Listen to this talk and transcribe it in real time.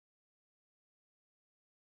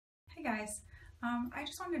Hey guys, I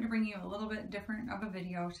just wanted to bring you a little bit different of a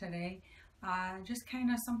video today. Just kind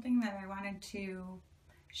of something that I wanted to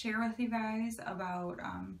share with you guys about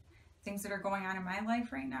things that are going on in my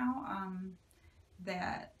life right now,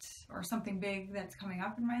 or something big that's coming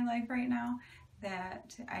up in my life right now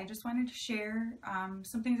that I just wanted to share.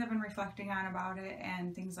 Some things I've been reflecting on about it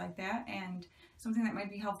and things like that, and something that might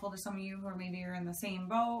be helpful to some of you who are maybe are in the same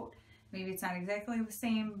boat. Maybe it's not exactly the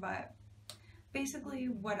same, but basically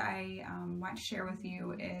what I want to share with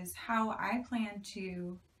you is how I plan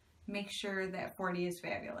to make sure that 40 is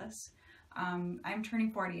fabulous. I'm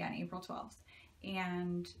turning 40 on April 12th,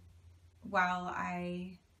 and while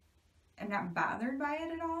I am not bothered by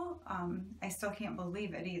it at all, I still can't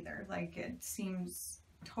believe it either. Like, it seems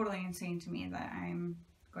totally insane to me that I'm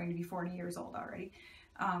going to be 40 years old already.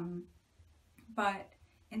 But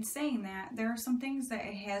in saying that, there are some things that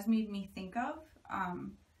it has made me think of.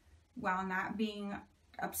 While not being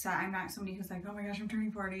upset. I'm not somebody who's like, oh my gosh, I'm turning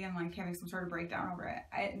 40 and like having some sort of breakdown over it.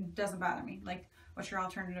 It doesn't bother me. Like, what's your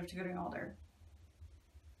alternative to getting older?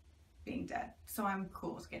 Being dead. So I'm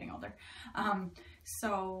cool with getting older.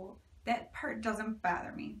 So that part doesn't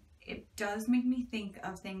bother me. It does make me think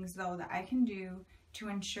of things though that I can do to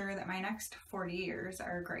ensure that my next 40 years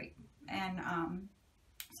are great. And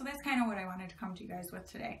so that's kind of what I wanted to come to you guys with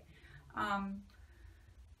today.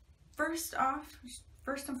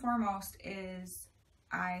 First and foremost is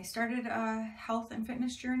I started a health and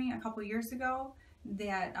fitness journey a couple years ago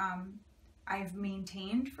that I've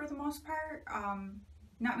maintained for the most part.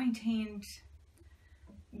 Not maintained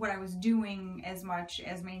what I was doing as much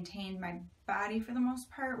as maintained my body for the most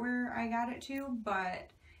part where I got it to, but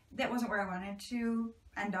that wasn't where I wanted to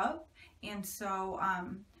end up. And so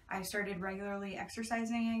I started regularly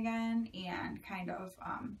exercising again and kind of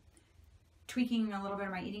tweaking a little bit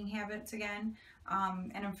of my eating habits again,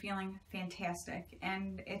 and I'm feeling fantastic.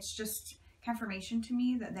 And it's just confirmation to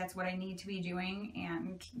me that that's what I need to be doing,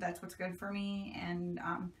 and that's what's good for me. And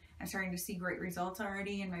I'm starting to see great results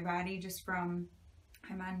already in my body just from,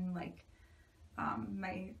 I'm on like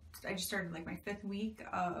I just started like my 5th week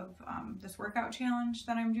of this workout challenge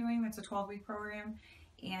that I'm doing. That's a 12-week program,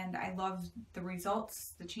 and I love the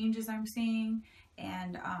results, the changes I'm seeing,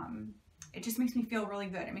 and it just makes me feel really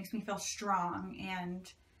good. It makes me feel strong and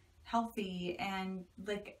healthy and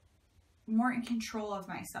like more in control of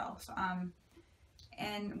myself.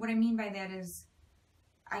 And what I mean by that is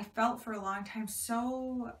I felt for a long time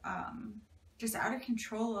so just out of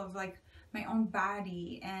control of like my own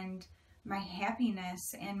body and my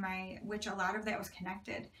happiness and which a lot of that was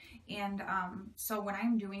connected. And so when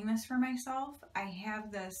I'm doing this for myself, I have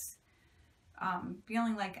this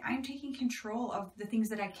feeling like I'm taking control of the things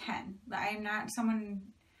that I can. I'm not someone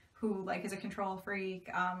who like is a control freak.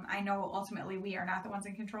 I know ultimately we are not the ones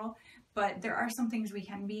in control, but there are some things we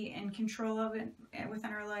can be in control of it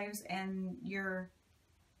within our lives, and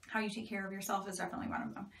how you take care of yourself is definitely one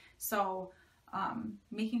of them. So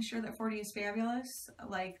making sure that 40 is fabulous,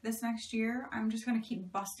 like this next year, I'm just going to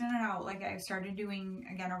keep busting it out like I've started doing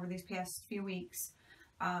again over these past few weeks.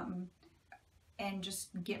 And just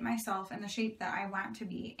get myself in the shape that I want to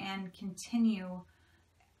be and continue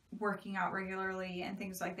working out regularly and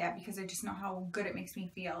things like that, because I just know how good it makes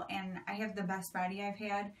me feel. And I have the best body I've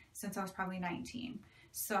had since I was probably 19.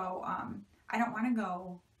 So I don't want to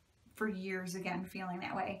go for years again feeling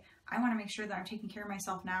that way. I want to make sure that I'm taking care of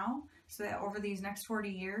myself now so that over these next 40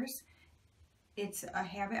 years, it's a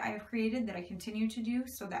habit I have created that I continue to do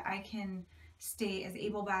so that I can stay as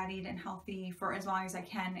able-bodied and healthy for as long as I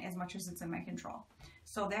can, as much as it's in my control.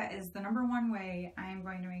 So that is the number one way I'm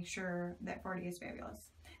going to make sure that 40 is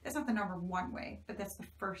fabulous. That's not the number one way, but that's the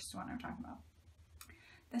first one I'm talking about.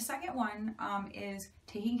 The second one is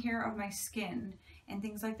taking care of my skin and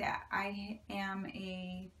things like that. I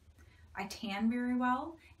tan very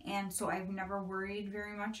well, and so I've never worried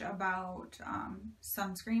very much about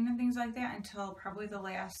sunscreen and things like that until probably the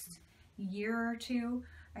last year or two.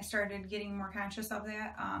 I started getting more conscious of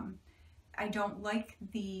that. I don't like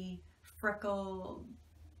the freckle,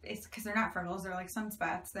 it's because they're not freckles, they're like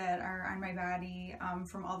sunspots that are on my body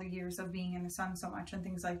from all the years of being in the sun so much and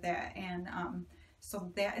things like that. And so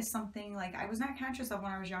that is something like I was not conscious of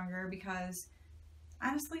when I was younger, because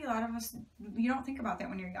honestly, a lot of us, you don't think about that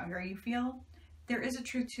when you're younger. You feel, there is a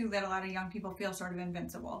truth too that a lot of young people feel sort of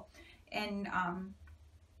invincible. And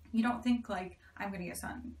you don't think like, I'm going to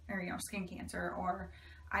get skin cancer, or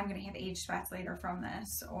I'm going to have age spots later from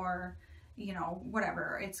this, or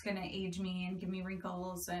whatever, it's going to age me and give me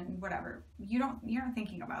wrinkles and whatever. You're not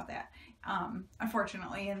thinking about that,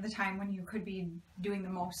 unfortunately, at the time when you could be doing the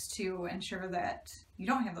most to ensure that you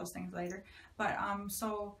don't have those things later. But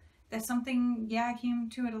so that's something, yeah, I came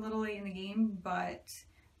to it a little late in the game, but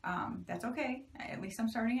that's okay. At least I'm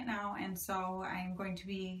starting it now, and so I'm going to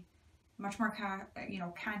be much more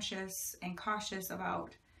conscious and cautious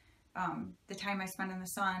about the time I spend in the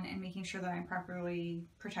sun and making sure that I'm properly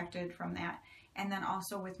protected from that. And then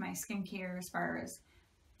also with my skincare, as far as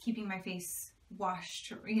keeping my face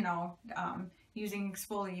washed, using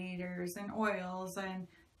exfoliators and oils and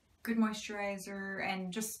good moisturizer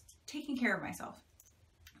and just taking care of myself.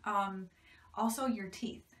 Also, your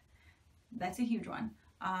teeth. That's a huge one.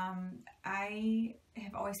 I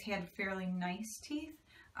have always had fairly nice teeth,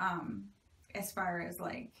 as far as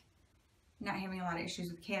like not having a lot of issues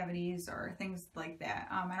with cavities or things like that.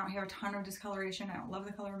 I don't have a ton of discoloration. I don't love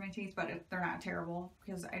the color of my teeth, but they're not terrible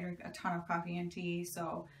because I drink a ton of coffee and tea,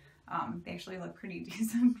 so they actually look pretty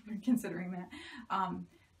decent considering that.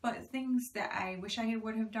 But things that I wish I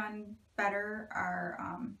would have done better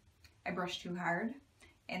are I brush too hard,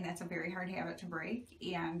 and that's a very hard habit to break,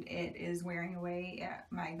 and it is wearing away at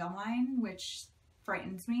my gum line, which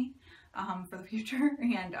frightens me for the future.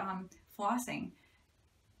 And flossing.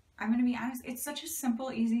 I'm going to be honest, it's such a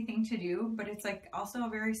simple, easy thing to do, but it's like also a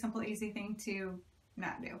very simple, easy thing to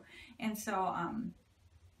not do. And so,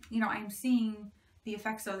 I'm seeing the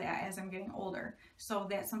effects of that as I'm getting older. So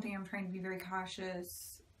that's something I'm trying to be very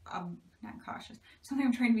cautious, not cautious, something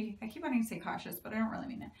I'm trying to be, I keep wanting to say cautious, but I don't really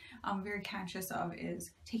mean it. I'm very conscious of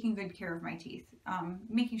is taking good care of my teeth,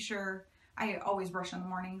 making sure I always brush in the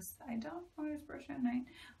mornings. I don't always brush at night,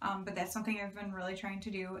 but that's something I've been really trying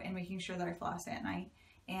to do, and making sure that I floss at night.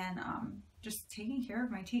 And just taking care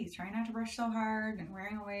of my teeth, trying not to brush so hard and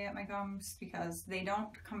wearing away at my gums because they don't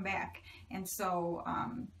come back. And so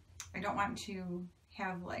I don't want to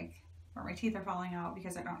have like where my teeth are falling out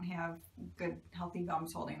because I don't have good healthy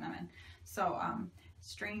gums holding them in. So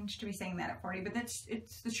strange to be saying that at 40, but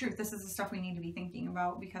it's the truth. This is the stuff we need to be thinking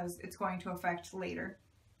about because it's going to affect later.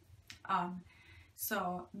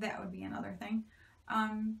 So that would be another thing.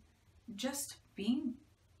 Just being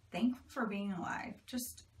thankful for being alive,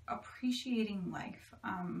 just appreciating life.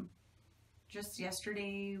 Just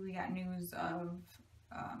yesterday we got news of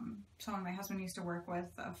someone my husband used to work with,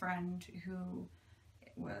 a friend who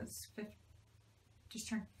was just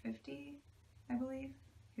turned 50, I believe.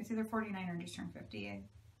 It's either 49 or just turned 50, I'm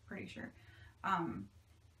pretty sure.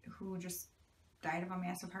 Who just died of a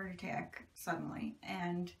massive heart attack suddenly.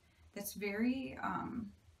 And that's very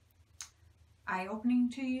eye-opening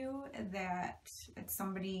to you that it's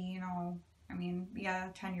somebody,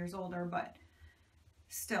 10 years older, but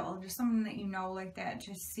still just someone that like that,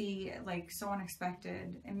 to see like so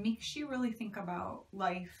unexpected. It makes you really think about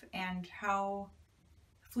life and how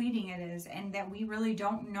fleeting it is, and that we really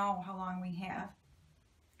don't know how long we have.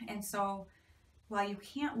 And so while you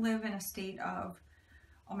can't live in a state of,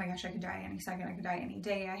 oh my gosh, I could die any second, I could die any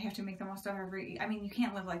day, I have to make the most of you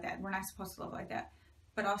can't live like that. We're not supposed to live like that.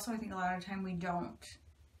 But also I think a lot of the time we don't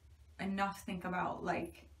enough think about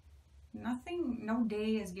like no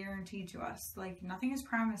day is guaranteed to us. Like nothing is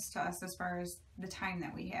promised to us as far as the time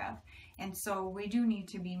that we have. And so we do need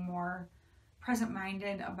to be more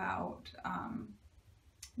present-minded about,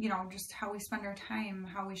 just how we spend our time,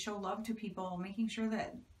 how we show love to people, making sure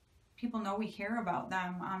that people know we care about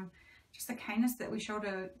them, just the kindness that we show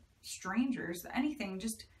to strangers, anything.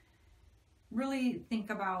 Just really think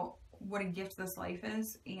about what a gift this life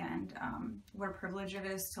is, and what a privilege it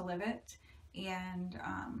is to live it, and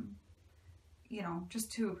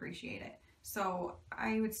just to appreciate it. So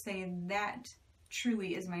I would say that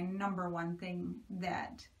truly is my number one thing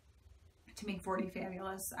that to make 40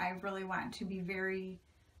 fabulous. I really want to be very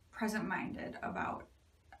present-minded about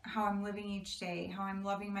how I'm living each day, how I'm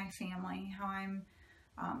loving my family, how I'm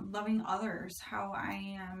loving others, how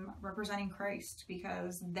I am representing Christ,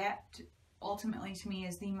 because that ultimately to me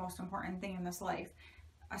is the most important thing in this life.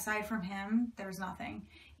 Aside from him, there's nothing.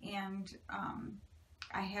 And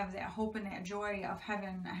I have that hope and that joy of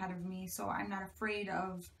heaven ahead of me, so I'm not afraid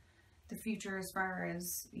of the future as far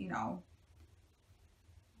as,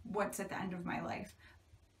 what's at the end of my life.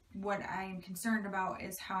 What I'm concerned about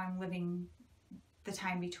is how I'm living the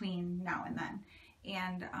time between now and then,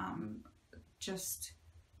 and just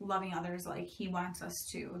loving others like he wants us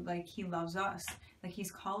to, like he loves us, like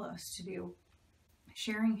he's called us to do,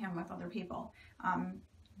 sharing him with other people.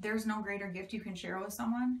 There's no greater gift you can share with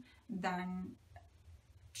someone than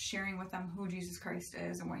sharing with them who Jesus Christ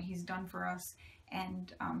is and what he's done for us,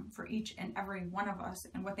 and for each and every one of us,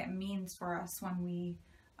 and what that means for us when we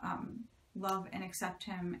love and accept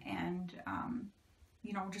him, and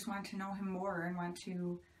just want to know him more and want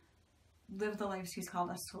to live the lives he's called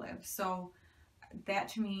us to live. So that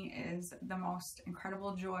to me is the most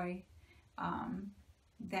incredible joy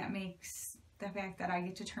that makes the fact that I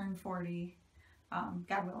get to turn 40,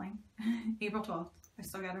 God willing, April 12th. I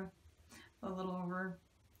still got a little over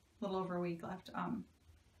a week left.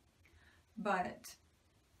 But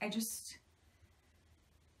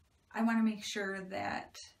I want to make sure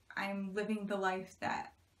that I'm living the life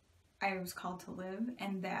that I was called to live,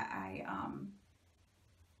 and that I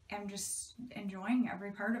am just enjoying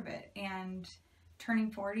every part of it. And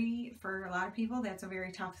turning 40, for a lot of people, that's a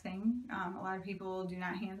very tough thing. A lot of people do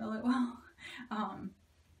not handle it well.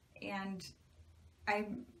 And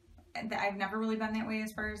I've never really been that way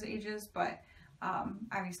as far as ages, but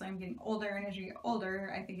obviously I'm getting older, and as you get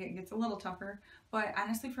older, I think it gets a little tougher. But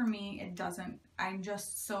honestly, for me, it doesn't. I'm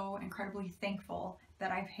just so incredibly thankful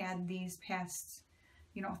that I've had these past,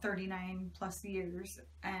 39 plus years,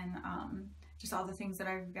 and just all the things that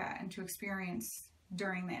I've gotten to experience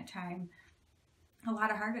during that time. A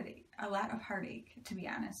lot of heartache, to be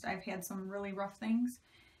honest. I've had some really rough things,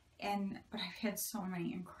 but I've had so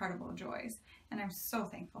many incredible joys, and I'm so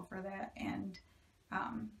thankful for that. And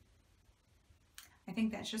I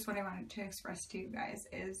think that's just what I wanted to express to you guys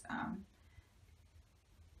is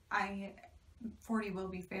 40 will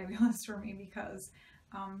be fabulous for me, because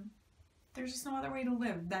there's just no other way to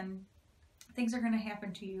live. Then things are going to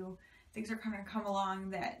happen to you. Things are going to come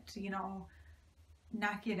along that,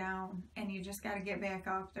 knock you down, and you just got to get back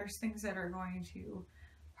up. There's things that are going to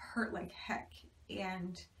hurt like heck,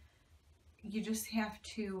 and you just have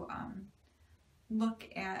to look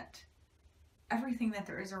at everything that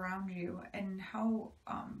there is around you, and how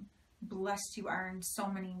blessed you are in so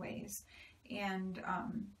many ways, and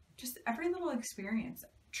just every little experience.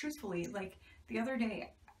 Truthfully, like the other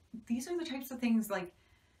day, these are the types of things like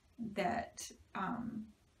that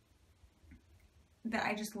that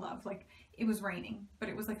I just love. Like, it was raining, but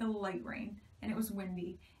it was like a light rain, and it was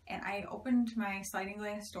windy, and I opened my sliding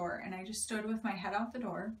glass door, and I just stood with my head out the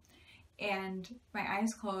door and my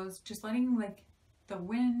eyes closed, just letting like the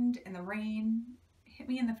wind and the rain hit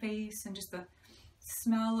me in the face, and just the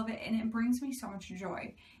smell of it, and it brings me so much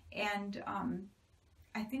joy. And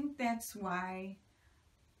I think that's why,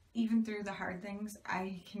 even through the hard things,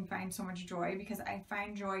 I can find so much joy, because I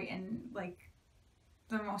find joy in like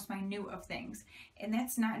the most minute of things. And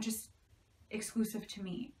that's not just exclusive to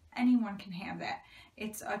me. Anyone can have that.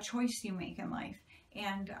 It's a choice you make in life,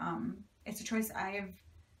 and it's a choice I have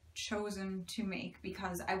chosen to make,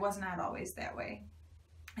 because I was not always that way.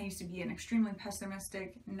 I used to be an extremely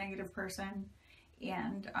pessimistic, negative person,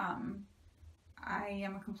 and I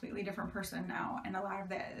am a completely different person now, and a lot of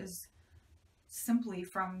that is simply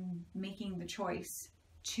from making the choice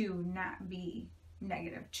to not be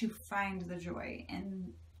negative, to find the joy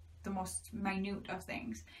in the most minute of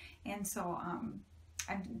things. And so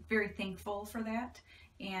I'm very thankful for that,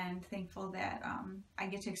 and thankful that I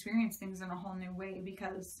get to experience things in a whole new way,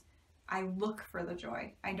 because I look for the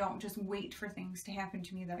joy. I don't just wait for things to happen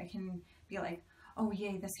to me that I can be like, oh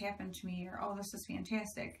yay, this happened to me, or oh, this is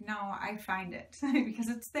fantastic. No, I find it because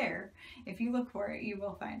it's there. If you look for it, you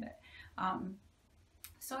will find it.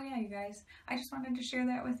 So yeah, you guys, I just wanted to share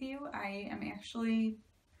that with you. I am actually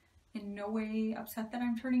in no way upset that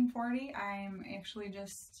I'm turning 40. I'm actually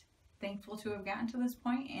just thankful to have gotten to this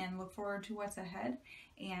point, and look forward to what's ahead.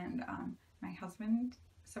 And my husband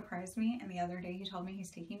surprised me, and the other day he told me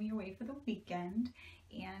he's taking me away for the weekend,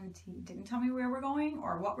 and he didn't tell me where we're going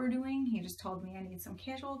or what we're doing. He just told me I need some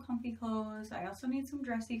casual, comfy clothes. I also need some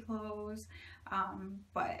dressy clothes,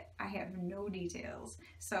 but I have no details,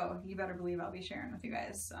 so you better believe I'll be sharing with you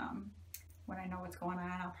guys when I know what's going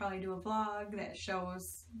on. I'll probably do a vlog that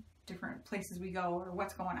shows different places we go or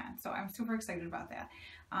what's going on, so I'm super excited about that.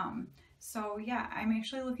 So yeah, I'm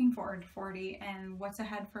actually looking forward to 40 and what's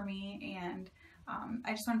ahead for me. And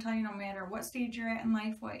I just want to tell you, no matter what stage you're at in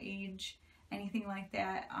life, what age, anything like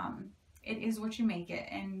that, it is what you make it.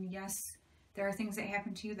 And yes, there are things that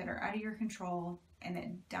happen to you that are out of your control and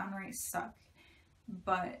that downright suck,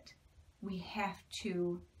 but we have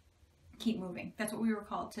to keep moving. That's what we were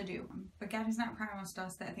called to do. But God has not promised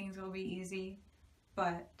us that things will be easy,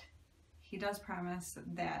 but He does promise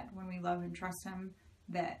that when we love and trust Him,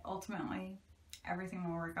 that ultimately everything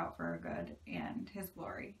will work out for our good and His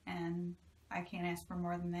glory. And I can't ask for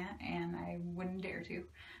more than that, and I wouldn't dare to.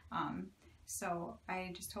 So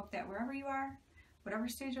I just hope that wherever you are, whatever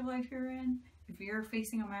stage of life you're in, if you're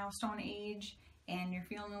facing a milestone age and you're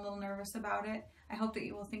feeling a little nervous about it, I hope that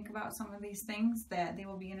you will think about some of these things, that they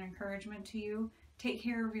will be an encouragement to you. Take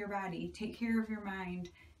care of your body, take care of your mind,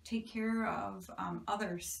 take care of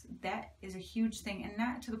others. That is a huge thing, and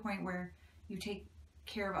not to the point where you take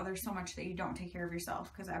care of others so much that you don't take care of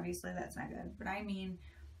yourself, because obviously that's not good. But I mean,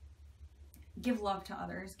 give love to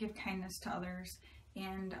others, give kindness to others,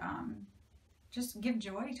 and just give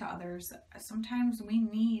joy to others. Sometimes we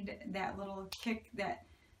need that little kick that,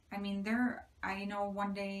 I know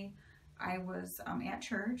one day I was at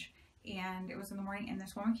church, and it was in the morning, and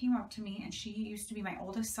this woman came up to me, and she used to be my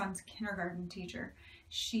oldest son's kindergarten teacher.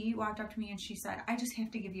 She walked up to me and she said, "I just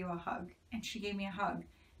have to give you a hug." And she gave me a hug.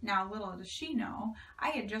 Now, little does she know, I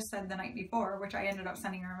had just said the night before, which I ended up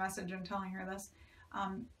sending her a message and telling her this.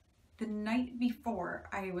 The night before,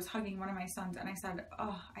 I was hugging one of my sons, and I said,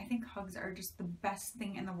 "Oh, I think hugs are just the best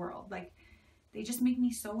thing in the world. Like, they just make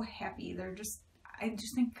me so happy. I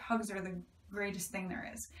just think hugs are the greatest thing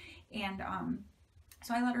there is." And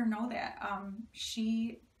so I let her know that.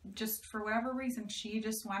 She just, for whatever reason, she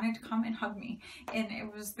just wanted to come and hug me, and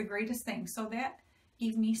it was the greatest thing. So that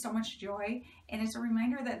gave me so much joy, and it's a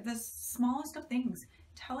reminder that the smallest of things,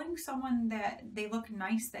 telling someone that they look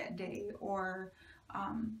nice that day, or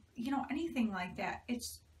anything like that, it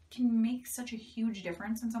can make such a huge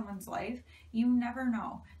difference in someone's life. You never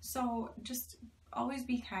know. So just always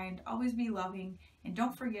be kind, always be loving, and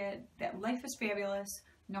don't forget that life is fabulous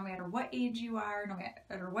no matter what age you are, no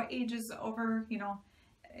matter what age is over,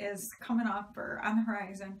 is coming up or on the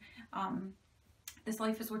horizon. This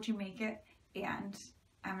life is what you make it, and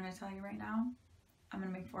I'm going to tell you right now, I'm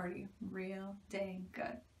going to make 40 real dang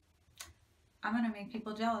good. I'm going to make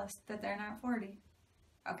people jealous that they're not 40.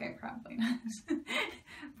 Okay, probably not.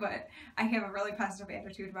 But I have a really positive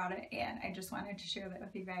attitude about it, and I just wanted to share that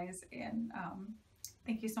with you guys. And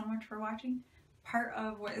thank you so much for watching. Part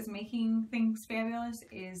of what is making things fabulous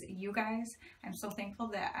is you guys. I'm so thankful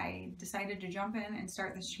that I decided to jump in and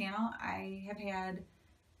start this channel. I have had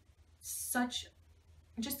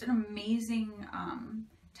just an amazing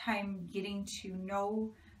time getting to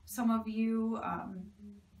know some of you.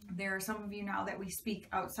 There are some of you now that we speak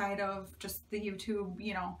outside of just the YouTube,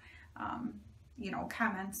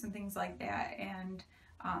 comments and things like that. And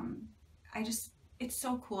it's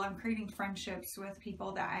so cool. I'm creating friendships with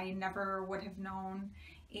people that I never would have known.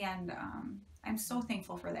 And I'm so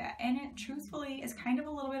thankful for that. And it truthfully is kind of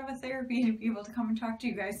a little bit of a therapy to be able to come and talk to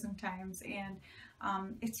you guys sometimes. And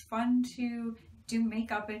it's fun to do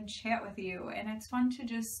makeup and chat with you. And it's fun to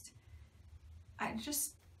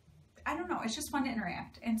I don't know, it's just fun to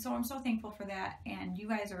interact. And so I'm so thankful for that. And you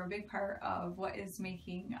guys are a big part of what is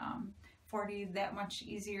making 40 that much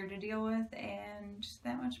easier to deal with, and just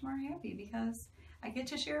that much more happy, because I get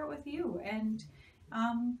to share it with you. And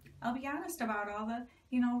I'll be honest about all the,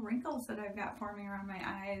 wrinkles that I've got forming around my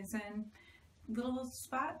eyes, and little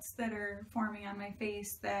spots that are forming on my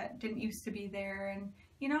face that didn't used to be there. And,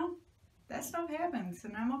 that stuff happens,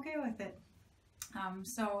 and I'm okay with it.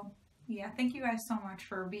 So yeah, thank you guys so much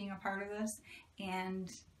for being a part of this, and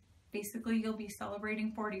basically you'll be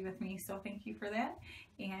celebrating 40 with me, so thank you for that.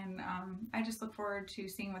 And I just look forward to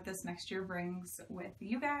seeing what this next year brings with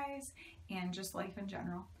you guys and just life in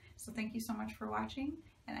general. So thank you so much for watching,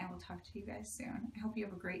 and I will talk to you guys soon. I hope you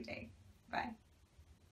have a great day. Bye.